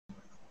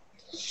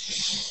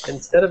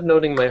Instead of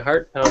noting my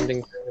heart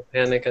pounding during a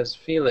panic as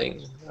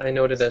feeling, I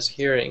note it as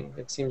hearing.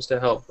 It seems to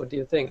help. What do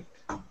you think?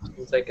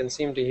 Since I can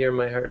seem to hear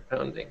my heart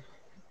pounding.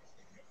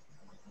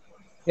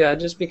 Yeah,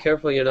 just be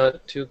careful you're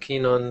not too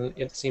keen on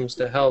it seems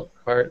to help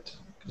part,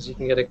 because you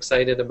can get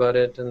excited about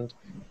it and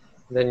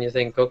then you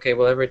think, okay,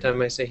 well, every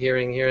time I say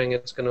hearing, hearing,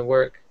 it's going to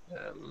work.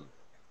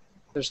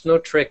 There's no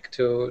trick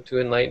to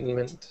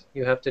enlightenment.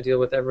 You have to deal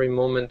with every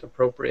moment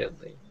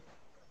appropriately,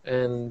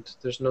 and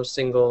there's no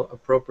single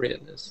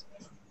appropriateness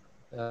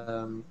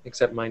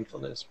except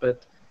mindfulness.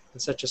 But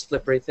it's such a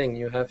slippery thing.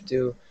 You have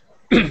to,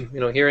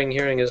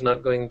 hearing is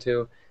not going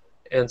to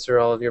answer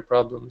all of your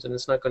problems, and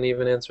it's not going to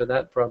even answer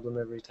that problem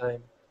every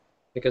time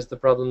because the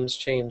problems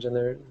change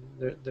and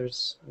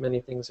there's many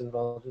things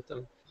involved with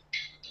them.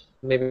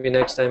 Maybe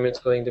next time it's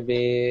going to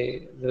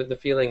be the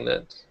feeling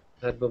that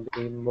will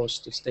be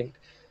most distinct.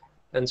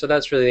 And so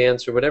that's really the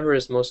answer. Whatever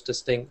is most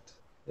distinct,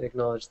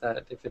 acknowledge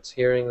that. If it's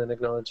hearing, then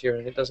acknowledge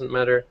hearing. It doesn't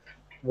matter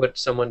what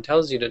someone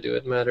tells you to do.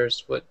 It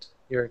matters what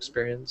you're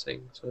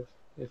experiencing. So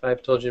if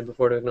I've told you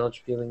before to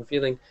acknowledge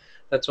feeling,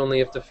 that's only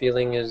if the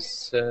feeling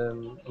is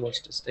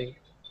most distinct.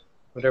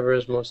 Whatever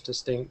is most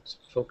distinct,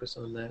 focus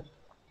on that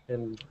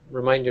and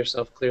remind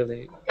yourself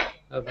clearly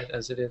of it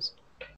as it is.